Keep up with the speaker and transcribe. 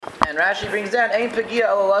And Rashi brings down, Ein Pegia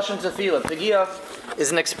Ela Lashon Tefillah. Pegia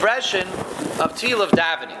is an expression of tefillah, of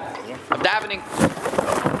davening.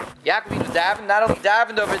 Yaakov Avinu davened, not only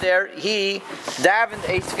davened over there, he davened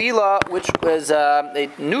a tefillah which was a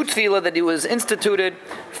new tefillah that he was instituted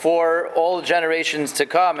for all generations to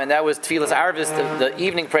come, and that was tefillah's arvis, the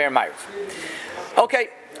evening prayer Maariv.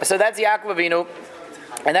 Okay, so that's Yaakov Avinu,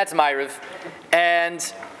 and that's Maariv.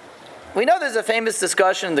 And we know there's a famous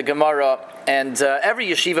discussion in the Gemara, and every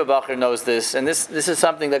yeshiva bachur knows this, and this is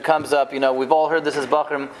something that comes up. We've all heard this as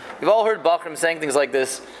bachrim. We've all heard bachrim saying things like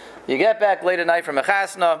this. You get back late at night from a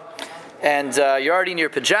chasna, and you're already in your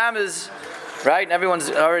pajamas, right? And everyone's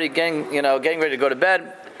already getting ready to go to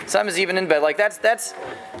bed. Some is even in bed. Like that's.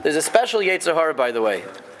 There's a special Yetzer Hara, by the way,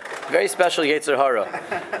 very special Yetzer Hara,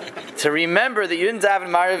 to remember that you didn't daven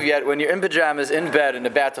Maariv yet when you're in pajamas, in bed, and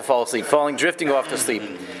about to fall asleep, drifting off to sleep.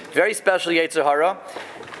 Very special Yetzer Hara,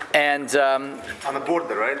 and on the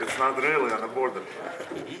border, right? It's not really on the border.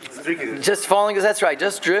 Just falling, that's right.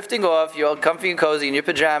 Just drifting off. You're all comfy and cozy in your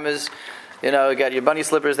pajamas. You got your bunny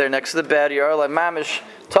slippers there next to the bed. You're all like mamish,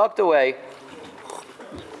 tucked away.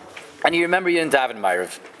 And you remember you didn't daven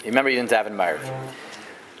Maariv.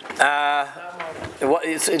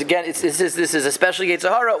 This is especially Yetzer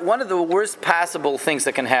Hara. One of the worst passable things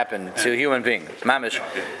that can happen to a human being. Mamish.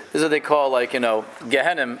 This is what they call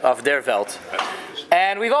Gehenim of their Welt.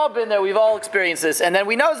 And we've all been there, we've all experienced this. And then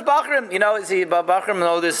we know as Bachrim, Bachrim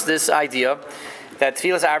know this idea that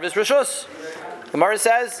Tefillas Arvis is Reshus. Gemara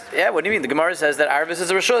says, what do you mean? The Gemara says that Arvis is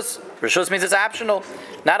a Reshus. Reshus means it's optional,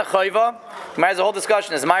 not a chayva. Gemara has a whole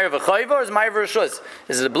discussion. Is Maariv a chayva or is Maariv a Reshus?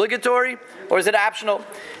 Is it obligatory or is it optional?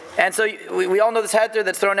 And so we all know this heter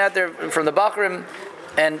that's thrown out there from the Bachrim,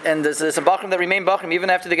 and there's some Bachrim that remain Bachrim even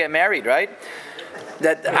after they get married, right?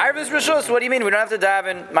 That Maariv is Reshus. What do you mean? We don't have to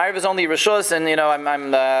daven. Maariv is only Reshus, and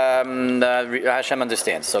Hashem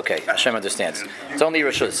understands. Okay, Hashem understands. It's only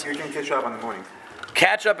Reshus. You can catch up in the morning.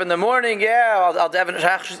 Catch up in the morning, yeah. I'll daven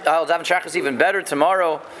Shachris even better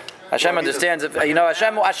tomorrow. Hashem understands.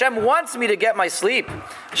 Hashem wants me to get my sleep.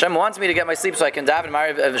 Hashem wants me to get my sleep so I can daven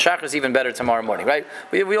Maariv Shachris even better tomorrow morning, right?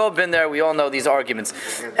 We all been there. We all know these arguments,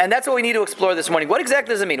 and that's what we need to explore this morning. What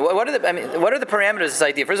exactly does it mean? What are the parameters of this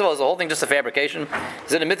idea? First of all, is the whole thing just a fabrication?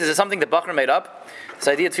 Is it a myth? Is it something that Bachar made up? This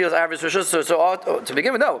idea of Tefillas Arvis Reshus. So to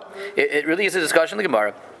begin with, no. It really is a discussion in the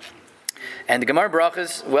Gemara. And the Gemara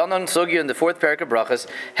Brachas, well-known sugya in the fourth parak of Brachas,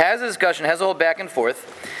 has a discussion, has a whole back and forth.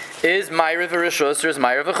 Is Maariv a Reshus or is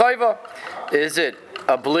Maariv a chayva? Is it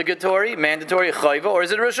obligatory, mandatory, chayva, or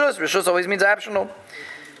is it a Reshus? Reshus always means optional.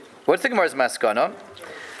 What's the Gemara's maskana?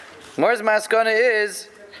 Gemara's maskana is,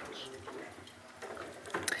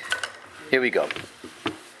 here we go.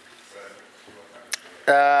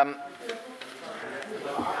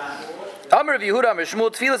 Amar of Yehuda, Amar Shmuel,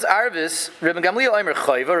 Tefillas Arvis, Rebbe Gamliel Amar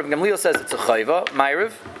Chayva. Rebbe Gamliel says it's a Chayva,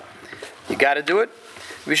 Maariv. You got to do it.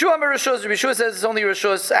 Reshus Amar Reshus. Reshus says it's only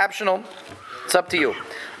Reshus, optional. It's up to you.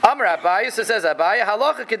 Amar Abaye says Abaye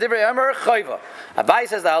Halacha Kedivrei Amar Chayva. Abaye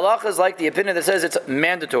says the halacha is like the opinion that says it's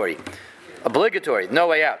mandatory, obligatory, no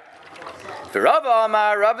way out. For Rava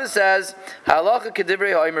Amar, Rava says Halacha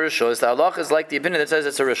Kedivrei Amar Reshus. The halacha is like the opinion that says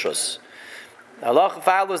it's a Reshus. Allah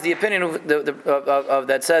follows the opinion of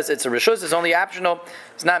that says it's a Reshus, it's only optional,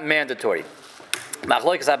 it's not mandatory.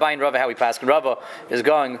 Machlokes Abaye and Rava, how we pass. Rava is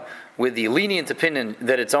going with the lenient opinion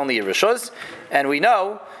that it's only a Reshus, and we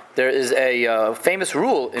know there is a famous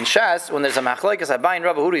rule in Shas when there's a Machlokes Abaye and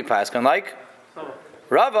Rava, who do we pass? Like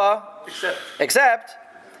Rava, except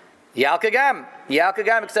Yalkagam,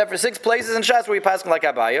 except for 6 places in Shas where we pass like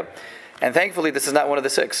Abaye. And thankfully, this is not one of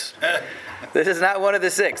the 6. This is not one of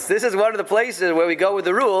the 6. This is one of the places where we go with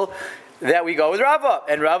the rule that we go with Rava.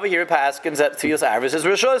 And Rava here paskins that Tefillas Arvis is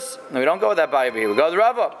Reshus. No, we don't go with that by here. We go with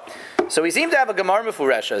Rava. So we seem to have a Gemara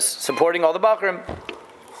Mefureshus supporting all the Bachrim.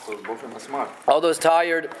 So both of them are smart. All those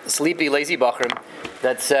tired, sleepy, lazy Bachrim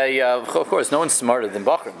that say, of course, no one's smarter than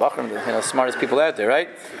Bachrim. Bachrim, the smartest people out there, right?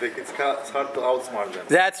 It's hard to outsmart them.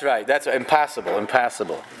 That's right.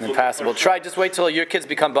 Impossible. Just wait till your kids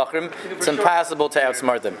become Bachrim. It's impossible to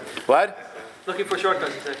outsmart them. What? Looking for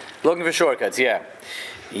shortcuts, you say? Looking for shortcuts, yeah.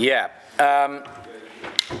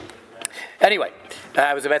 Anyway,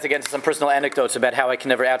 I was about to get into some personal anecdotes about how I can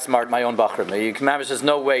never outsmart my own Bachrim. There's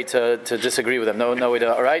no way to disagree with them. No way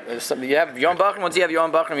to. All right, you have your own Bachrim. Once you have your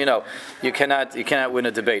own Bachrim, you cannot win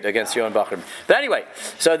a debate against your own Bachrim. But anyway,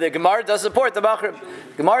 so the Gemara does support the Bachrim.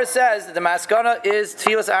 Gemara says that the maskana is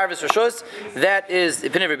Tefillas Arvis Reshus. That is the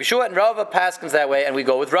opinion of Rabbi Yeshua, and Rava paskins that way, and we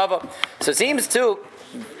go with Rava. So it seems to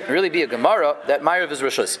really be a Gemara that Maariv is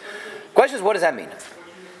Reshus. Question is, what does that mean?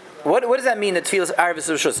 what does that mean that Tfilas Arvis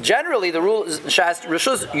is Reshus? Generally, the rule is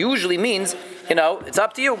Reshus usually means, it's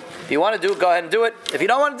up to you. If you want to do it, go ahead and do it. If you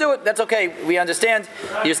don't want to do it, that's okay. We understand.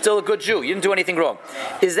 You're still a good Jew. You didn't do anything wrong.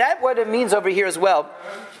 Is that what it means over here as well?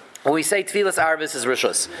 When we say Tfilas Arvis is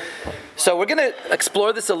Reshus. So we're going to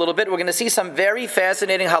explore this a little bit. We're going to see some very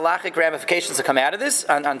fascinating halachic ramifications that come out of this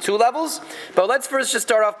on two levels. But let's first just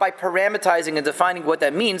start off by parameterizing and defining what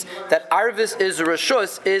that means, that Arvis is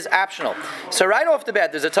Reshus is optional. So right off the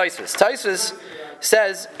bat, there's a Tosfos. Tosfos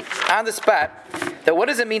says on the spot that what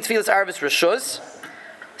does it mean Tfilas Arvis Reshus?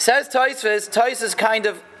 Says Tosfos kind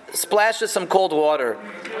of splashes some cold water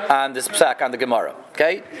on this psak, on the Gemara.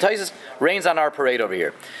 Okay? Tosfos rains on our parade over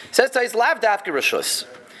here. Says Tosfos, lav dafka Reshus.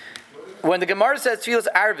 When the Gemara says Tfilas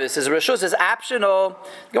Arvis is Reshus is optional,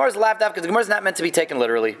 the Gemara is lav dafka because the Gemara is not meant to be taken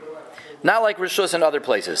literally. Not like Reshus in other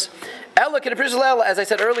places. As I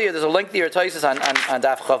said earlier, there's a lengthier Tosfos on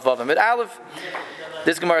Daf Chav Vav Amid Aleph.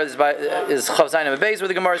 This Gemara is Chav Zayin Amid Beis, where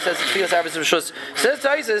the Gemara says Tfilas Arvis is Reshus. Says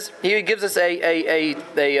Tosfos, here he gives us a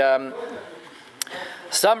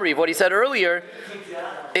summary of what he said earlier.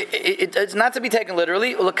 It's not to be taken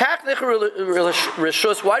literally. Why do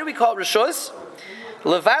we call it Reshus?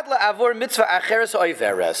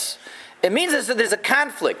 It means that there's a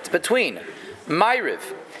conflict between Maariv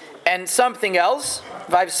and something else.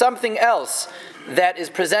 If I have something else that is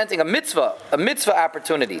presenting a mitzvah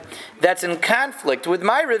opportunity that's in conflict with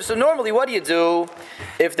Maariv, so normally what do you do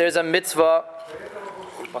if there's a mitzvah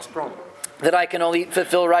that I can only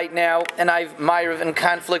fulfill right now, and I've Maariv in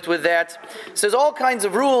conflict with that? So there's all kinds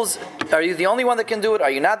of rules. Are you the only one that can do it? Are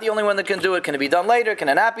you not the only one that can do it? Can it be done later? Can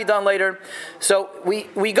it not be done later? So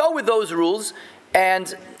we go with those rules,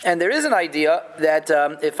 and there is an idea that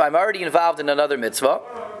if I'm already involved in another mitzvah,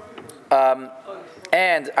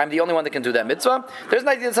 and I'm the only one that can do that mitzvah, there's an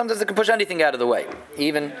idea that sometimes it can push anything out of the way.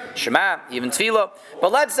 Even Shema, even Tefillah.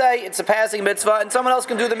 But let's say it's a passing mitzvah and someone else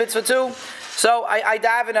can do the mitzvah too. So I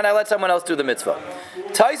daven and I let someone else do the mitzvah.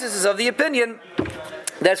 Tosfos is of the opinion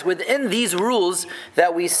that's within these rules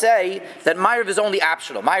that we say that Maariv is only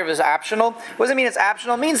optional. Maariv is optional. What does it mean it's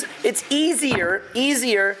optional? It means it's easier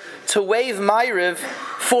to waive Maariv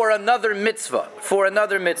for another mitzvah.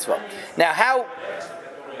 Now how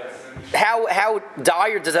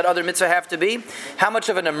dire does that other mitzvah have to be? How much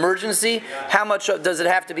of an emergency? How much does it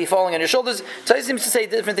have to be falling on your shoulders? Tosfos seems to say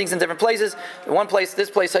different things in different places. In one place, this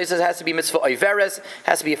place, Tosfos has to be mitzvah oiveres,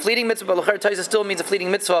 has to be a fleeting mitzvah, but Tosfos still means a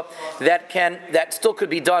fleeting mitzvah that still could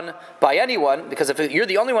be done by anyone, because if you're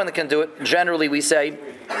the only one that can do it, generally we say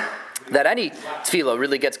that any tefillah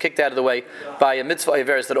really gets kicked out of the way by a mitzvah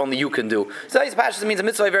oiveres that only you can do. So Tosfos Pashas means a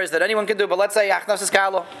mitzvah oiveres that anyone can do, but let's say achnas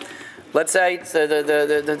eskalo. Let's say it's being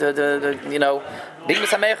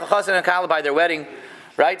Mesamech Chassan and Kala by their wedding,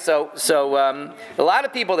 right? So a lot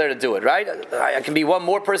of people there to do it, right? I can be one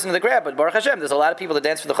more person in the crowd, but Baruch Hashem, there's a lot of people that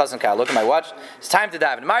dance for the Chassan Kala. Look at my watch. It's time to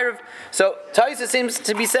daven Maariv. So Tosfos seems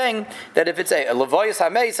to be saying that if it's a Levoyas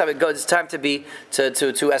Hameis, it's time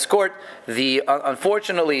to escort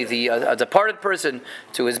a departed person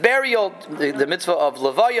to his burial, the mitzvah of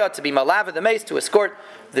Levoya, to be Malava the Mace, to escort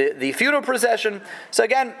the funeral procession. So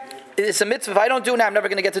again, it's a mitzvah. If I don't do it now, I'm never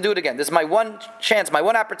going to get to do it again. This is my one chance, my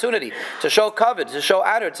one opportunity to show kavod, to show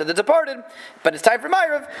honor to the departed. But it's time for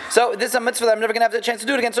Maariv. So this is a mitzvah that I'm never going to have the chance to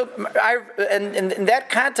do it again. So in that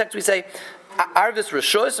context, we say Arvis is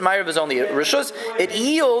Reshus. Maariv is only Reshus. It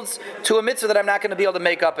yields to a mitzvah that I'm not going to be able to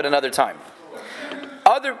make up at another time.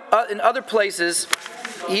 In other places,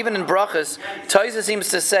 even in brachas, Tosfos seems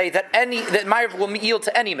to say that Maariv will yield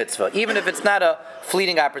to any mitzvah, even if it's not a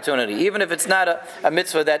fleeting opportunity, even if it's not a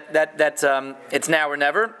mitzvah that it's now or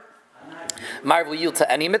never. Maariv will yield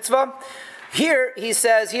to any mitzvah. Here he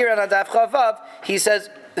says, here on Adaf Chavav, he says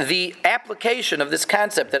the application of this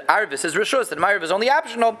concept that Arvis is Reshus, that Maariv is only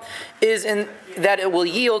optional, is in that it will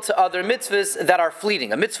yield to other mitzvahs that are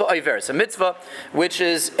fleeting. A mitzvah oiveres, a mitzvah which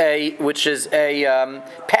is a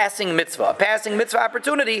passing mitzvah. A passing mitzvah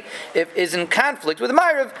opportunity is in conflict with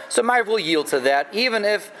Maariv, so Maariv will yield to that, even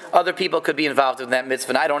if other people could be involved in that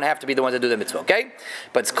mitzvah, and I don't have to be the one to do the mitzvah, okay?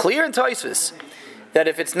 But it's clear in Tosfos that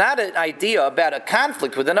if it's not an idea about a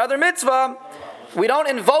conflict with another mitzvah, we don't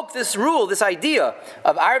invoke this rule, this idea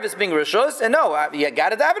of Arvis being Reshus, and no, you got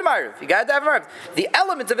to daven Maariv. The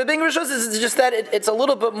element of it being Reshus is just that it's a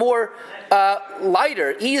little bit more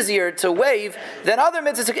lighter, easier to waive than other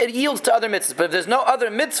mitzvahs. It yields to other mitzvahs. But if there's no other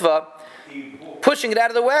mitzvah pushing it out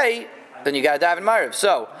of the way, then you got to daven Maariv.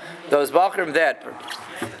 So those Bachrim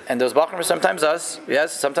and those Bachrim are sometimes us.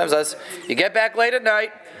 Yes, sometimes us. You get back late at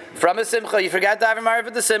night from a simcha, you forgot daven Maariv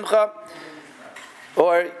at the simcha,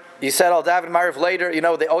 or You said I'll daven Maariv later. You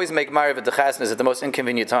know, they always make Maariv at the chasnas at the most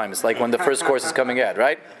inconvenient time. It's like when the first course is coming out,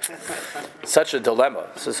 right? Such a dilemma.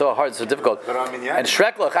 So hard, so difficult. And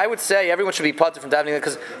Shreklach, I would say everyone should be parted from davening,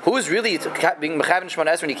 because who is really being Mechaven Shemon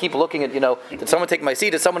Esrei when you keep looking at, did someone take my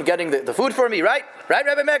seat? Is someone getting the food for me? Right? Right,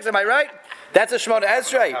 Rabbi Max? Am I right? That's a Shemon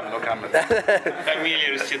Esrei.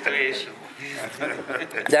 Familiar situation.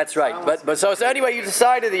 That's right. But so anyway, you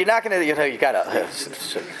decided that you're not going to, you gotta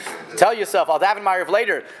tell yourself, I'll daven Maariv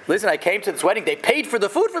later. Listen, I came to this wedding. They paid for the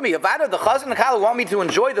food for me. Avada, the chazan and challah want me to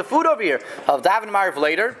enjoy the food over here. I'll daven Maariv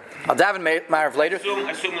later. Assume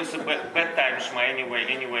it's a bedtime Shema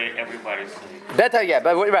anyway, everybody's bedtime, yeah,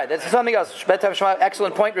 but right, that's something else. Bedtime Shema,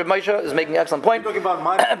 excellent point. Reb Moshe is making an excellent point. We're talking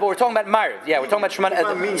about Maariv. But we're talking about Maariv. Yeah, we're talking about Shema,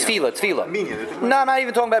 Tefillah. No, I'm not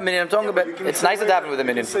even talking about minyan. I'm talking about, it's nice to daven with a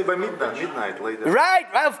minyan. Say by midnight later. Right,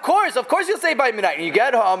 of course you'll say by midnight. You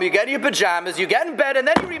get home, you get in your pajamas, you get in bed, and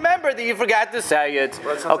then you remember that you forgot to say it.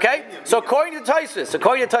 Okay? So according to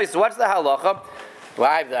Tosfos, what's the halacha?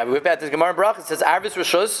 Well, we've had this Gemara in Brach. It says Arvis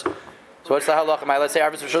Reshus. So what's the halacha? Let's say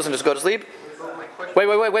Arvis Reshus and just go to sleep. Wait.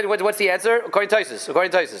 What's the answer? According to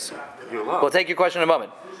Tosfos. We'll take your question in a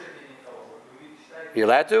moment. You're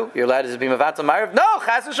allowed to? You're allowed to be Mevatel Maariv? No,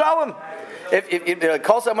 Chas v'Shalom. If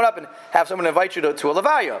call someone up and have someone invite you to a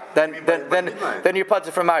levaya, then you're put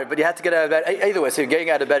from Maariv. But you have to get out of bed either way. So you're getting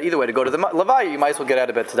out of bed either way to go to the levaya. You might as well get out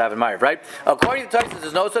of bed to daven Maariv, right? According to Tosfos,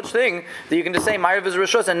 there's no such thing that you can just say Maariv is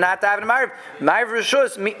Reshus and not daven Maariv. Maariv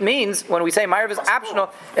Reshus means, when we say Maariv is optional,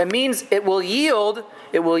 it means it will yield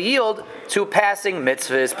to passing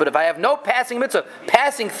mitzvahs. But if I have no passing mitzvah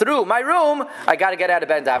passing through my room, I got to get out of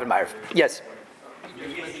bed and daven Maariv. Yes.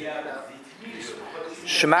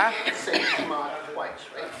 Shema? It's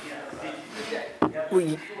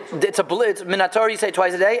minator, you say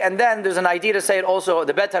twice a day, and then there's an idea to say it also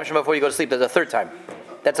the bedtime Shema before you go to sleep. There's a third time.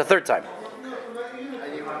 That's a third time.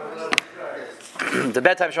 The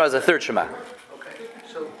bedtime Shema is a third Shema. Okay.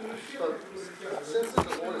 So since the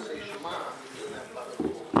Lord say Shema, isn't that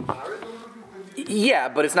Maariv? Yeah,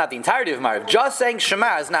 but it's not the entirety of Maariv. Just saying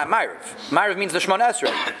Shema is not Maariv. Maariv means the Shemon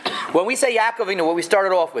Esrei. When we say Yaakovinu, what we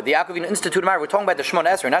started off with, the Yaakovinu Institute of Maariv, we're talking about the Shemon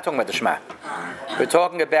Esrei, not talking about the Shema. We're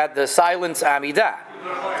talking about the silent Amidah.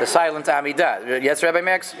 The silent Amidah. Yes, Rabbi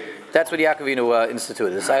Max? That's what the Yaakovinu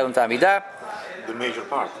instituted. The silent Amidah. The major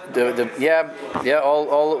part.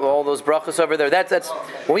 All those brachos over there. That's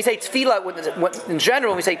when we say tefillah. In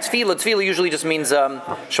general, when we say tefillah usually just means Shemon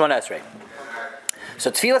Esrei. So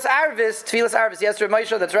Tfilas Arvis, yes, Reb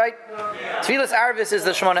Moshe, that's right. Tfilas Arvis is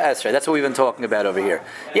the Shemona Esrei. That's what we've been talking about over here.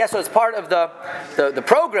 Yeah, so it's part of the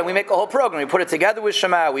program. We make a whole program. We put it together with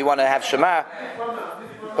Shema. We want to have Shema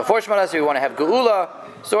before Shemona Esrei. We want to have Geula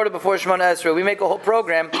sort of before Shemona Esrei. We make a whole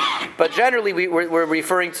program, but generally we're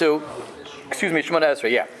referring to, Shemona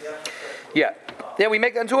Esrei. Yeah. We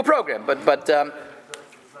make that into a program, but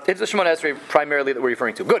it's the Shemona Esrei primarily that we're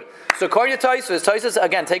referring to. Good. So according to Tosfos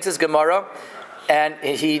again takes his Gemara. And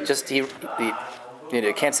he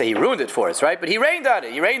can't say he ruined it for us, right? But he rained on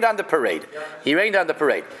it. He rained on the parade.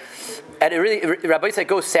 And it really, Rabbi said,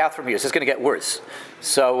 go south from here. So it's going to get worse.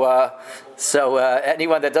 So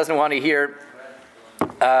anyone that doesn't want to hear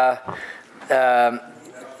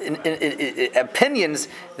opinions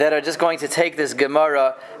that are just going to take this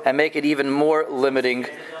Gemara and make it even more limiting,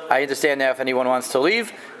 I understand now if anyone wants to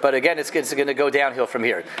leave, but again, it's going to go downhill from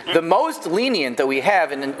here. The most lenient that we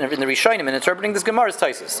have in the Rishonim in interpreting this Gemara is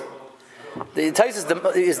Tosfos. The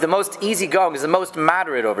Tosfos is the most easygoing, is the most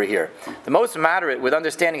moderate over here. The most moderate with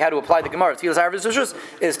understanding how to apply the Gemara. Tfilas Arvis Reshus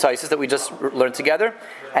is Tosfos that we just learned together.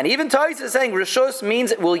 And even Tosfos is saying Reshus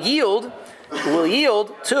means it will yield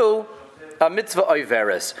to a mitzvah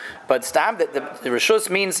oiveres. But stam, that the Reshus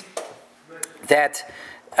means that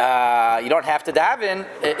you don't have to daven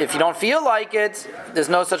if you don't feel like it. There's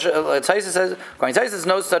no such. Tosfos says, according to Tosfos, there's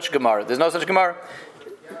no such Gemara. There's no such Gemara.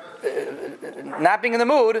 Not being in the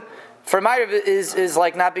mood for Maariv is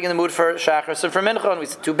like not being in the mood for Shachar. And for Mincha, and we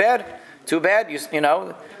say, too bad. You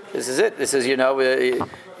know, this is it. This is you're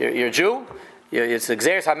a Jew. It's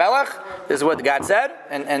Xeris HaMelech. This is what God said,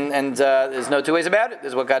 and there's no two ways about it.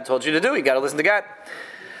 This is what God told you to do. You got to listen to God.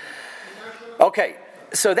 Okay.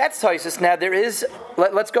 So that's Tosfos. Now there is.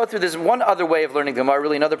 Let's go through this one other way of learning Gemara.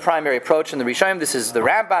 Really, another primary approach in the Rishonim. This is the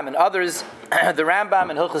Rambam and others. The Rambam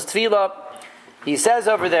in Hilchos Tefillah. He says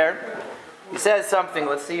over there. He says something.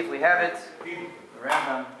 Let's see if we have it. The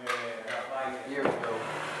Rambam. Here we go.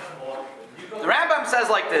 The Rambam says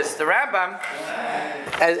like this. The Rambam,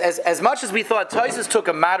 as much as we thought Tosfos took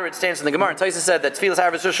a moderate stance in the Gemara, and Tosfos said that Tfilas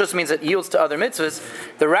Arvis Reshus means it yields to other mitzvahs.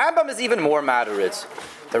 The Rambam is even more moderate.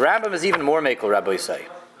 The Rambam is even more mekel, Rabbi say.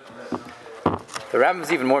 The Rambam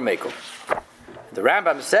is even more mekel. The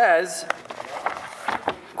Rambam says,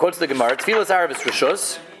 quotes the Gemara, Tfilas Arvis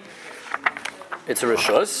Reshus. It's a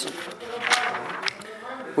Reshus,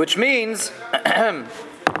 which means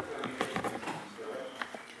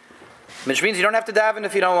you don't have to daven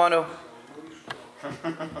if you don't want to.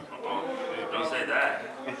 Don't say that.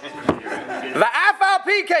 Va'afal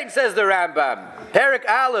pikein, says the Rambam. Perik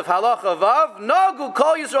Aleph Halacha Vav Nagu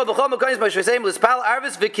Kol Yisrael B'chol Mekanis B'Shveiseim L'Spal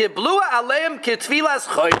Arvis V'Kiblua Aleim Kitfilas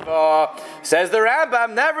Chayva. Says the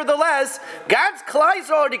Rambam. Nevertheless, God's Klal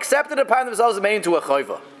Yisrael already accepted upon themselves and made into a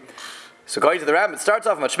Chayva. So according to the Rambam, it starts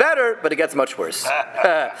off much better, but it gets much worse.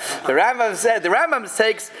 The Rambam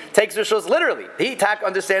takes Reshus literally. He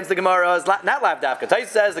understands the Gemara as not lav dafka. Tais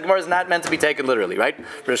says the Gemara is not meant to be taken literally, right?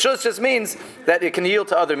 Reshus just means that it can yield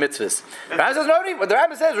to other mitzvahs. The Rambam says no. What the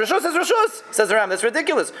Rambam says, Reshus is Reshus. Says the Rambam, that's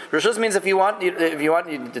ridiculous. Reshus means if you want you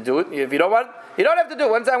to do it. If you don't want, you don't have to do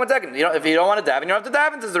it. One second. If you don't want to daven, you don't have to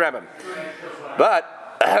daven. Says the Rambam. But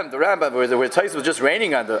the Rambam, where Tais was just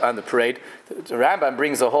raining on the parade, the Rambam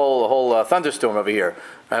brings a whole thunderstorm over here,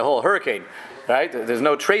 a whole hurricane. Right? There's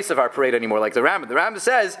no trace of our parade anymore, like the Rambam. The Rambam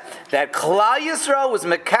says that Klal Yisrael was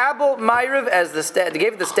Mekabel Maariv as they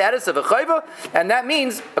gave it the status of a chayva, and that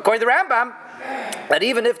means, according to the Rambam, that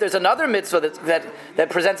even if there's another mitzvah that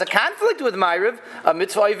presents a conflict with Maariv, a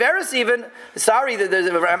mitzvah Iveris even,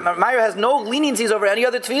 Maariv has no leniencies over any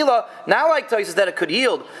other tefillah, not like Tosis that it could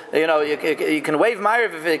yield. You can waive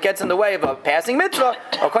Maariv if it gets in the way of a passing mitzvah.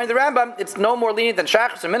 According to the Rambam, it's no more lenient than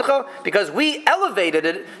Shachris or Mincha, because we elevated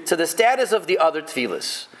it to the status of the other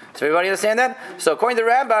tefillahs. Does everybody understand that? So according to the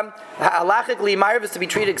Rambam, halachically, Maariv is to be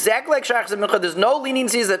treated exactly like Shachris and Mincha. There's no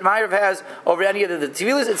leniencies that Maariv has over any of the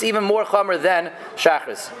tefillahs. It's even more chomer than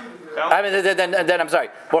Shachris. I'm sorry,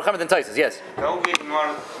 more chomer than Taisus, yes. How we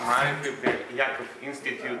ignore Maariv if Yaakov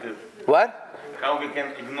instituted? What? How we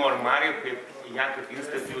can ignore Maariv if Yaakov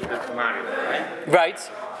instituted Maariv, right? Right.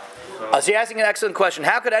 So you're asking an excellent question.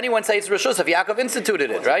 How could anyone say it's Reshus if Yaakov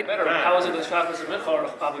instituted it, right? Better. How is it that Shachris and Mincha are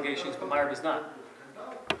obligations, but Maariv is not?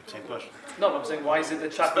 Same question. No, but I'm saying, why is it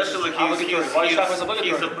that Shachris is Especially obligatory? Why is Shachris obligatory?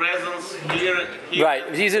 he's the presence here.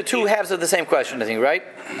 Right. These are two halves of the same question, I think, right?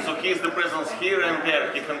 So he's the presence here and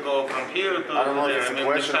there. He can go from here to I don't know there. if it's a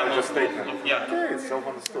question or just statement. Yeah. It's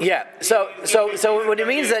self-understood. Yeah. So what it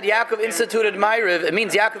means that Yaakov instituted Maariv, it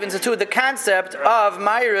means Yaakov instituted the concept of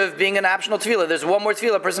Maariv being an optional tefillah. There's one more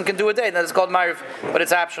tefillah a person can do a day, and that's called Maariv, but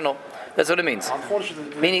it's optional. That's what it means.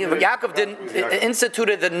 Meaning Yaakov didn't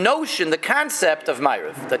instituted the notion, the concept of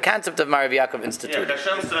Maariv. The concept of Maariv Yaakov instituted. Yeah,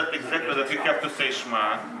 Hashem said exactly that you have to say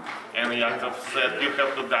Shema, and Yaakov said you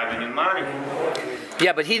have to daven in Maariv.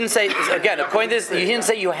 Yeah, but he didn't say, again, according to this, he didn't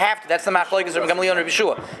say you have to. That's the machlokes of Gamliel and Rabbi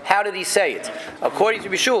Yeshua. How did he say it? According to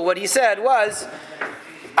Rabbi Yeshua, what he said was,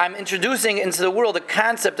 I'm introducing into the world a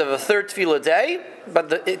concept of a third tefillah a day, but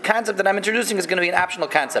the concept that I'm introducing is going to be an optional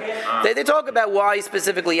concept. They talk about why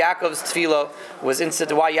specifically Yaakov's tefillah was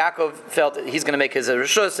why Yaakov felt that he's going to make his a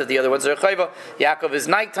Reshus, that the other ones are a chayva. Yaakov is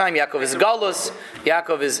nighttime, Yaakov is galus,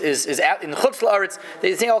 Yaakov is out in chutz la'aretz.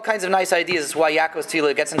 They think all kinds of nice ideas as why Yaakov's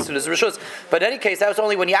tefillah gets instituted as Reshus. But in any case, that was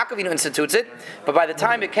only when Yaakov institutes it. But by the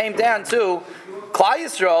time it came down to Klal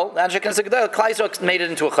Yisrael, Klal Yisrael made it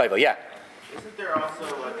into a chayva. Yeah. Isn't there also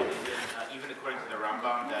a division, even according to the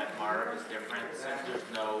Rambam, that Maariv is different since there's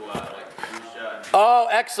no Kedusha? Oh,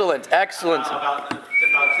 excellent. About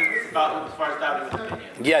as far as that is opinion.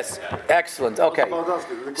 Yes, excellent. Okay.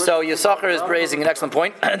 So Yisachar is raising an excellent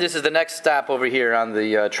point. This is the next stop over here on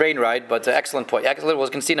the train ride, but excellent point. Excellent.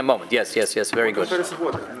 We'll see in a moment. Yes, very good. Not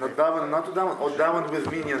daven, not to daven, or daven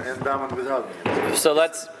with minion and daven without minion. So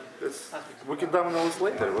let's... We can daven all this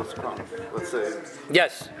later. Let's say.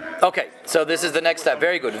 Yes. Okay. So this is the next step.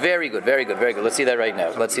 Very good. Let's see that right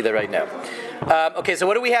now. Okay. So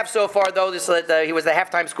what do we have so far, though? He was the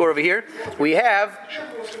halftime score over here. We have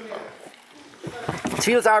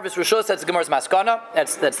Tfilas Arvis Reshus. That's the Gemara's Maskana.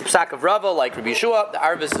 That's the psak of Rava, like Rabbi Yeshua. The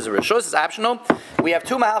Arvis is a Reshus. It's optional. We have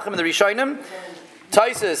two Mahalchim in the Rishonim.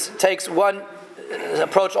 Taisus takes one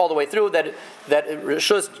approach all the way through that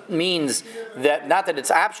Reshus means that not that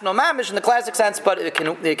it's optional mamish in the classic sense, but it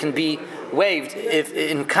can be waived if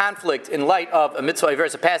in conflict in light of a mitzvah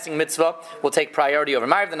versus a passing mitzvah will take priority over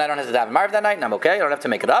Maariv. Then I don't have to daven Maariv that night, and I'm okay. I don't have to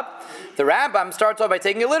make it up. The Rambam starts off by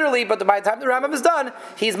taking it literally, but by the time the Rambam is done,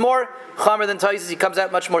 he's more chamer than Taisus. He comes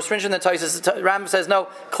out much more stringent than Taisus. The Rambam says no.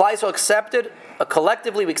 Klal Yisrael accepted.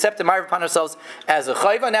 Collectively, we accepted Maariv upon ourselves as a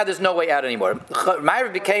chayva. Now there's no way out anymore.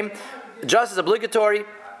 Maariv became just as obligatory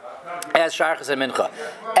as Shachris and Mincha.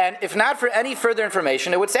 And if not for any further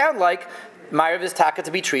information, it would sound like Maariv is taka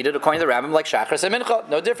to be treated, according to the Rambam, like Shachris and Mincha.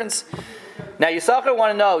 No difference. Now, Yisachar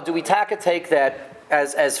want to know, do we taka take that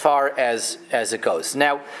as far as it goes.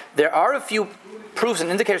 Now, there are a few proofs and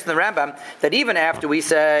indicators from the Rambam that even after we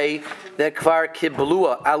say that kvar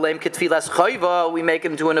kiblua alem ketfilas chayva, we make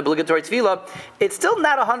it into an obligatory tefillah, it's still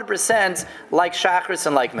not 100% like shachris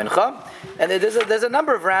and like mincha. And there's a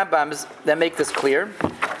number of Rambams that make this clear.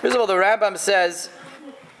 First of all, the Rambam says,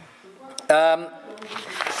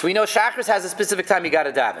 we know shachris has a specific time you got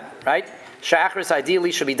to daven, right? Shachris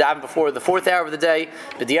ideally should be daven before the 4th hour of the day.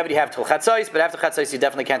 But you have till chatzos, but after chatzos you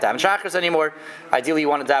definitely can't daven shachris anymore. Ideally you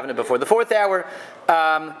want to daven it before the 4th hour.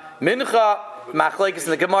 Mincha, machlokes in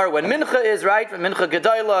the Gemara when mincha is, right? When mincha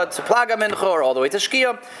gedayla to plaga mincha or all the way to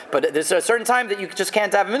shkia. But there's a certain time that you just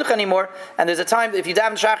can't daven mincha anymore. And there's a time that if you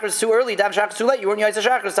daven shachris too early, daven shachris too late, you weren't yaitza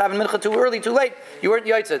shachris. Daven mincha too early, too late, you weren't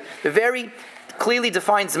yaitza. The very clearly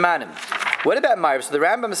defined zmanim. What about Maariv? So the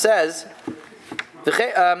Rambam says, you're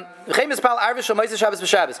allowed to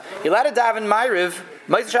daven Maariv,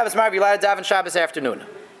 Moisei Shabbos Maariv, you're allowed to daven Shabbos afternoon.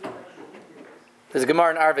 There's a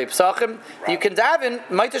Gemara in Arvei Pesachim. You can daven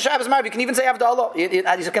Moisei Shabbos Maariv, you can even say Avdallah. You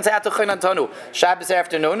can say Atochain Antonu, Shabbos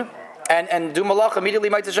afternoon, and do Malach immediately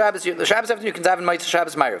Moisei Shabbos. The Shabbos afternoon you can daven Moisei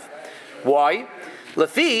Shabbos Maariv. Why?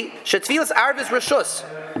 Lefi, Shetfilas Arvis Reshus.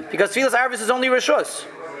 Because Tfilas Arvis is only Reshus.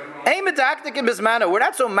 We're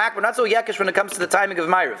not so yakish when it comes to the timing of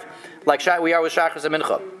Maariv, like we are with Shachris and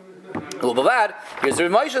Mincha. Here's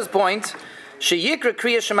Rav Moshe's point.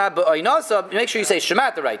 Make sure you say Shema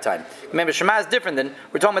at the right time. Remember, Shema is different than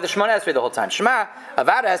we're talking about the Shemona Esrei the whole time. Shema,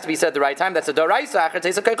 Avada has to be said at the right time. That's a Doraisa.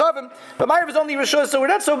 But Maariv is only Reshus, so we're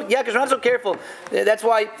not so yakish. We're not so careful. That's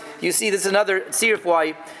why you see this is another tziruf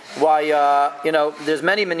why there's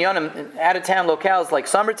many minyanim out of town locales like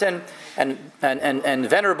Somerton and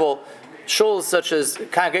venerable shuls such as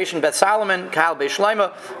Congregation Beth Solomon, Kal Bei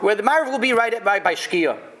Shlomo, where the Maariv will be right by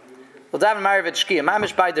Shkia. We'll daven Maariv at Shkia,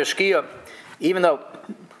 Mamish by their Shkia, even though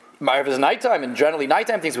Maariv is nighttime, and generally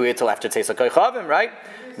nighttime things we wait till after Teisa Koichavim, right?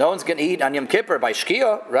 No one's going to eat on Yom Kippur by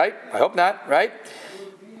Shkia, right? I hope not, right?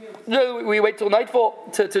 We wait till nightfall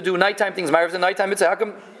to do nighttime things. Maariv is a nighttime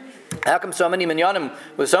mitzvah. How come so many minyanim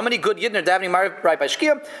with so many good yidden are davening Maariv right by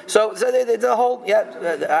Shkia? So the whole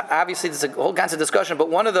obviously there's a whole kinds of discussion. But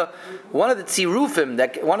one of the tzirufim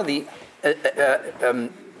that one of the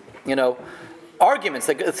arguments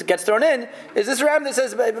that gets thrown in is this Ram that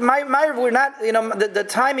says Maariv we're not the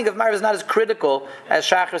timing of Maariv is not as critical as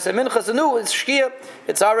Shachris and Minchas. And no, it's Shkia.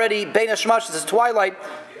 It's already Bein Hashmash. It's twilight.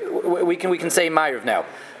 We can say Maariv now.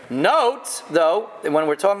 Note, though, when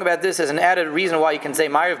we're talking about this as an added reason why you can say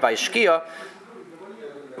Maariv by Shkia,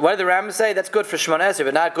 what did the Rambam say? That's good for Shemona Esrei,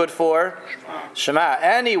 but not good for Shema.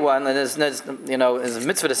 Anyone, and there's a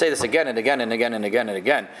mitzvah to say this again and again and again and again and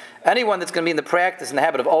again. Anyone that's going to be in the practice and the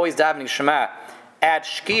habit of always davening Shema at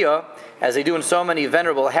Shkia, as they do in so many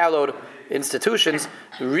venerable, hallowed institutions,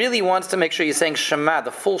 really wants to make sure you're saying Shema,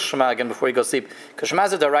 the full Shema again before you go to sleep. Because Shema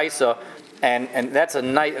is a daraisa. And that's a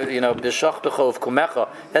night, b'shach b'chov kumecha.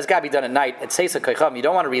 That's got to be done at night. At Seisa Kaicham, you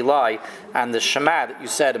don't want to rely on the Shema that you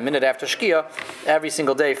said a minute after Shkia every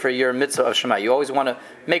single day for your mitzvah of Shema. You always want to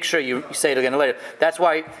make sure you say it again later. That's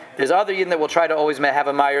why there's other yidden that will try to always have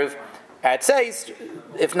a Maariv at Seis,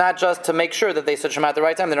 if not just to make sure that they said Shema at the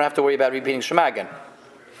right time, they don't have to worry about repeating Shema again.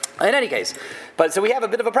 In any case, but so we have a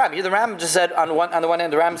bit of a problem here. The Ram just said on the one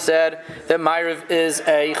hand, the Ram said that Maariv is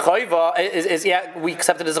a chayva. We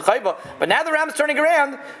accept it as a chayva. But now the Ram is turning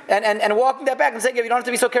around and walking that back and saying, you don't have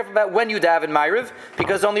to be so careful about when you daven Maariv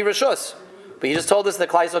because only Reshus. But he just told us that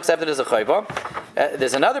Klai Yisrael accepted it as a chayva.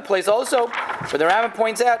 There's another place also where the Ram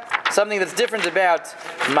points out something that's different about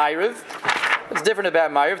Maariv. What's different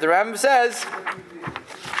about Maariv? The Ram says,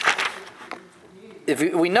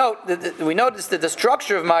 we notice that the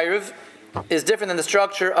structure of Maariv is different than the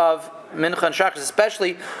structure of Mincha and Shachris,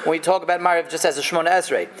 especially when we talk about Maariv just as a Shemona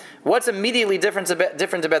Esrei. What's immediately different about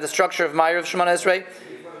the structure of Maariv Shemona Esrei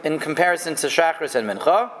in comparison to Shachris and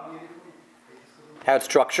Mincha? How it's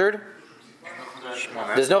structured?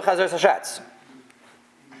 There's no Chazar Hashatz.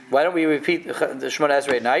 Why don't we repeat the Shemona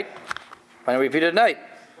Esrei at night? Why don't we repeat it at night?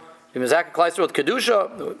 Mizaka Kleister with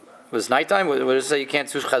Kedusha. It was nighttime. What does it say? You can't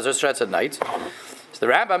do Chazar Hashatz at night. So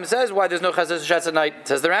the Rambam says why there's no Chazar Hashatz at night. It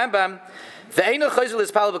says the Rambam, we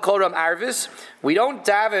don't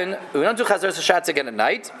do Chazar Hashatz again at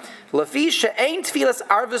night.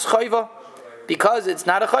 Because it's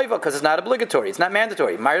not a chayva, because it's not obligatory. It's not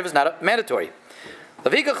mandatory. Maariv is not mandatory.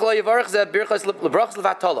 Therefore,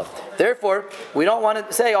 we don't want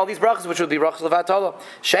to say all these brachas, which would be brachas levatala.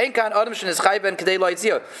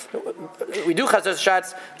 We do chazar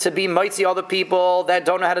shots to be mitzi all the people that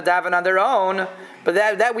don't know how to daven on their own, but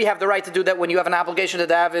that we have the right to do that when you have an obligation to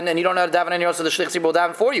daven and you don't know how to daven on your own, so the shlich tzibur will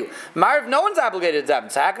daven for you. Maariv, no one's obligated to daven.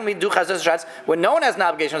 So how can we do chazar shots when no one has an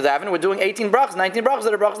obligation to daven? We're doing 18 brachas, 19 brachas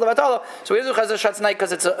that are brachas levatala. So we do chazar shots tonight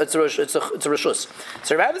because it's a reshus.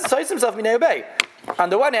 So Rav says himself minei obey.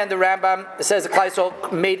 On the one hand, the Rambam says the Klal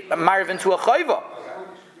Yisrael made Maariv into a chayva.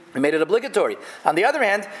 He made it obligatory. On the other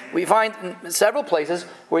hand, we find in several places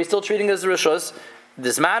where he's still treating it as a reshus.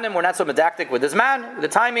 This man, and we're not so medactic with this man. The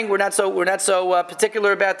timing, we're not so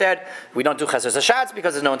particular about that. We don't do chesed hashatz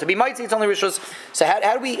because it's known to be mighty. It's only reshus. So how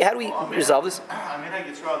do we resolve this? I mean, I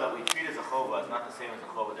get that we treat as a chova. It's not the same as a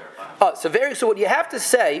chova there. So what you have to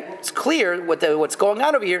say, it's clear what's going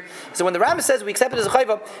on over here. So when the Rambam says we accept it as a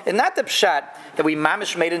chayva, it's not the pshat that we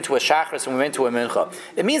mamish made into a shachris and we went to a mincha.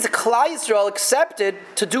 It means the Klal Yisrael accepted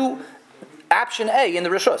to do option A in the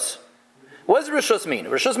reshus. What does reshus mean?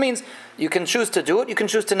 Reshus means you can choose to do it, you can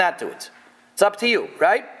choose to not do it. It's up to you,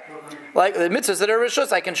 right? Like the mitzvahs that are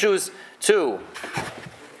reshus, I can choose to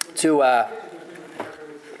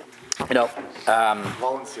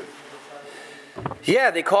Volunteer.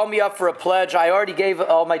 Yeah, they called me up for a pledge. I already gave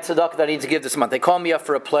all my tzedakah that I need to give this month. They called me up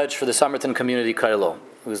for a pledge for the Somerton Community Kollel,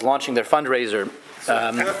 who's launching their fundraiser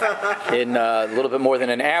in a little bit more than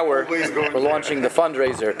an hour. We're launching the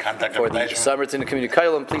fundraiser for the Somerton Community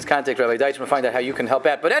Kollel. Please contact Rabbi Deichman to find out how you can help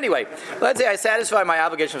out. But anyway, let's say I satisfy my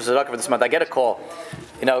obligation for tzedakah for this month. I get a call,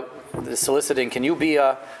 soliciting, can you be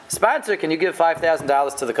a sponsor? Can you give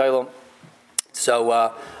 $5,000 to the Kollel? So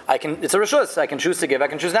I can. It's a reshus. I can choose to give. I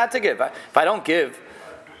can choose not to give. If I don't give,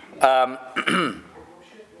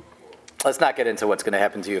 let's not get into what's going to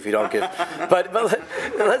happen to you if you don't give. But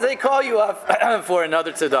let's say call you up for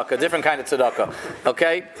another tzedakah, different kind of tzedakah.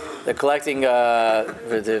 Okay, they're collecting for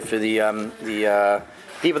the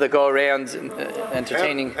people that go around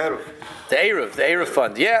entertaining. The Eruv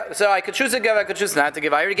fund. Yeah. So I could choose to give. I could choose not to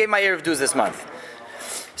give. I already gave my Eruv dues this month.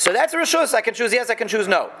 So that's a reshus. I can choose yes, I can choose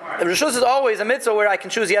no. The reshus is always a mitzvah where I can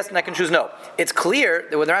choose yes and I can choose no. It's clear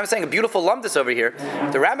that when the Rambam is saying a beautiful lumdus over here,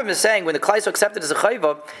 the Rambam is saying when the Klal Yisrael accepted as a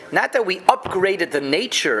chayva, not that we upgraded the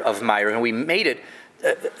nature of Maariv and we made it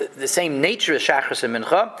the same nature as Shachris and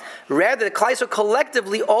Mincha, rather the Klal Yisrael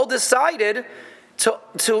collectively all decided to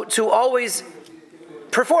always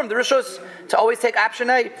perform the reshus, to always take option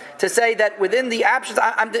A, to say that within the options,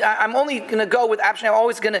 I'm only going to go with option A, I'm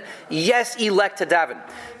always going to elect to daven.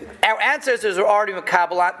 Our ancestors were already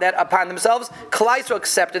makabel that upon themselves. Klal Yisrael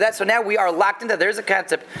accepted that, so now we are locked into that. There's a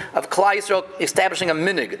concept of Klal Yisrael establishing a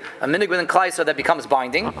minig within Klal Yisrael that becomes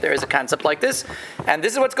binding. There is a concept like this, and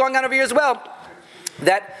this is what's going on over here as well.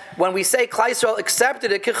 That when we say Klal Yisrael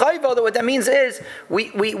accepted it, what that means is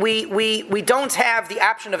we don't have the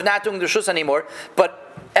option of not doing the reshus anymore, but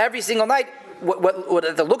every single night, what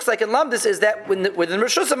it looks like in Lumdis is that within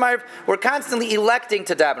Reshus and Maariv, we're constantly electing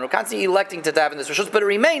to daven. We're constantly electing to daven this Reshus, but it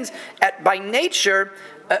remains by nature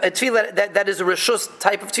a tefillah that is a Reshus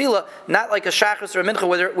type of tefillah, not like a Shachris or a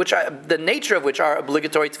Mincha, the nature of which are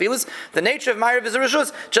obligatory tefillahs. The nature of Maariv is a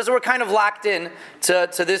Reshus, just that we're kind of locked in to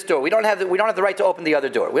this door. We don't have the right to open the other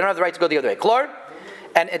door. We don't have the right to go the other way. Klor?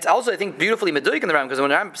 And it's also, I think, beautifully meduik in the Rambam, because when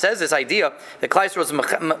the Rambam says this idea that Klal Yisrael is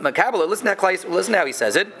makabel, listen to how he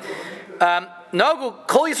says it. Nagu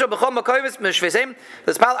kol Yisrael b'chol makovis mishvesem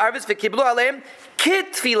l'spal arvis v'kiblu aleim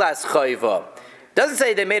kit tfilas chayva. Doesn't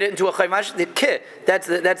say they made it into a chayv. The kit, that's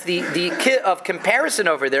the kit of comparison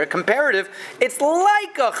over there. Comparative. It's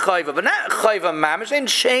like a chayva, but not a chayva mamish. They didn't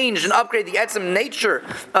change and upgrade the etzem nature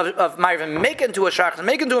of Maariv and make it into a shachar,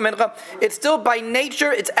 make it into a mincha. It's still by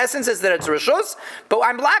nature, its essence is that it's reshus, but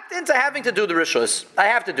I'm locked into having to do the reshus. I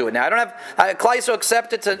have to do it now. I don't have Klal Yisrael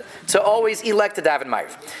accepted to always elect to daven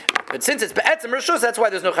Maariv. But since it's be'etzem reshus, that's why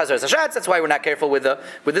there's no chazar hashatz. That's why we're not careful with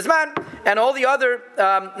this man and all the other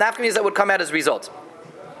nafkamis that would come out as a result.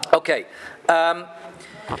 Okay,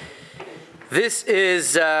 this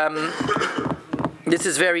is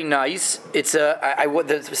very nice. It's the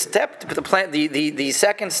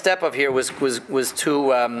second step of here was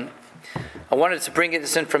to I wanted to bring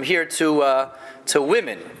it in from here to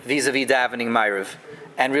women vis-a-vis davening Maariv.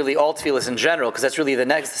 And really all tefillahs in general, because that's really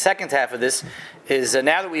the second half of this, is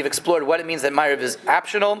now that we've explored what it means that Maariv is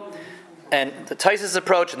optional, and the Taisus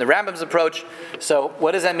approach and the Rambam's approach. So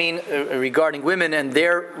what does that mean regarding women and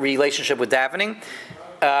their relationship with davening?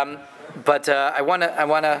 But I want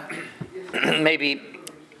to maybe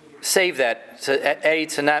save that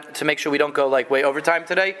to make sure we don't go like way overtime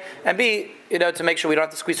today, and B, to make sure we don't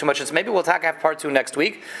have to squeeze too much. So maybe we'll have part 2 next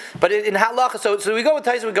week. But in halacha, so we go with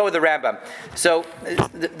Taisa, we go with the Rambam. So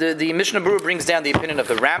the Mishnah Berurah brings down the opinion of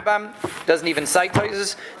the Rambam, doesn't even cite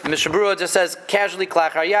Taisus. The Mishnah Berurah just says casually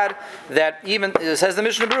klach hayad that even says the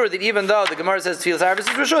Mishnah Berurah that even though the Gemara says tefillas arvis is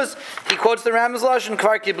reshus, he quotes the Rambam's lashon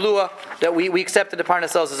kvar kiblua that we accepted upon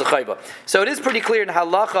ourselves as a chayva. So it is pretty clear in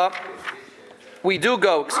halacha. We do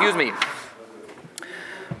go.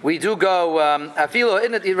 Afilo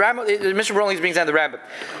in the Mishnah Berurah only brings down the Rambam.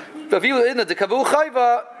 Afilo in the kavu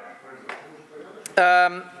chayva.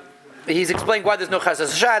 He's explaining why there's no chasas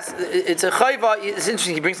hashatz. It's a chayva. It's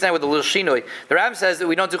interesting. He brings it down with a little shinoi. The Ram says that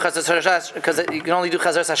we don't do chasas hashatz because you can only do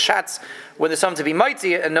chasas hashatz when there's someone to be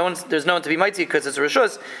mighty, and there's no one to be mighty because it's a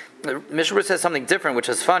reshus. The Mishnah Berurah says something different, which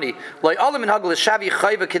is funny. He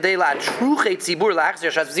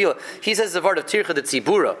says the word of tircha de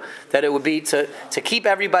tzibura, that it would be to keep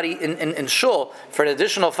everybody in shul for an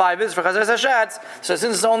additional 5 is for chasas hashatz. So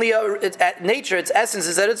since it's only at nature, its essence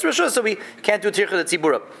is that it's reshus, so we can't do tircha de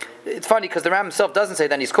tzibura. It's funny because the Ram himself doesn't say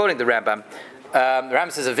that, and he's quoting the Rambam. The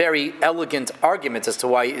Ram says a very elegant argument as to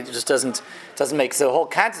why it just doesn't make the whole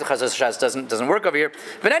concept of chasas hashatz doesn't work over here.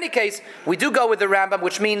 But in any case, we do go with the Rambam,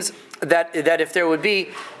 which means that if there would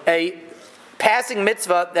be a passing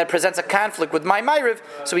mitzvah that presents a conflict with my Maariv,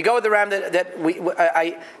 so we go with the Rambam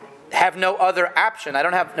I have no other option. I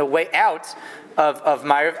don't have no way out of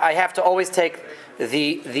Maariv. I have to always take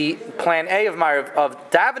the plan A of Maariv of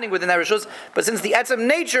davening within that Reshus, but since the etzem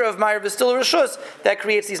nature of Maariv is still a Reshus, that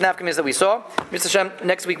creates these nafkamis that we saw. Mr. Hashem,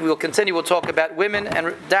 next week we will continue. We'll talk about women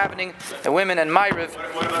and davening, and women and Maariv.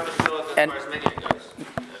 What about the still as far as minion goes?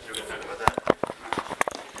 We're going to talk about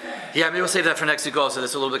that. Yeah, maybe we'll save that for next week also.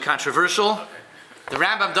 That's a little bit controversial. The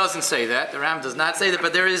Rambam doesn't say that. The Rambam does not say that,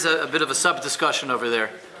 but there is a bit of a sub-discussion over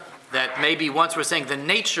there. That maybe once we're saying the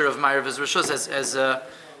nature of Maariv is Reshus,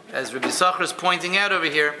 as Rabbi Yisachar is pointing out over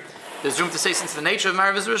here, there's room to say since the nature of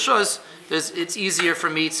Maariv is Reshus, it's easier for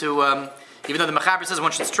me to, even though the Mechaber says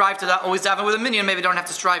one should strive to always daven with a minion, maybe don't have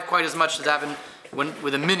to strive quite as much to daven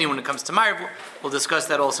with a minion when it comes to Maariv. We'll discuss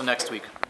that also next week.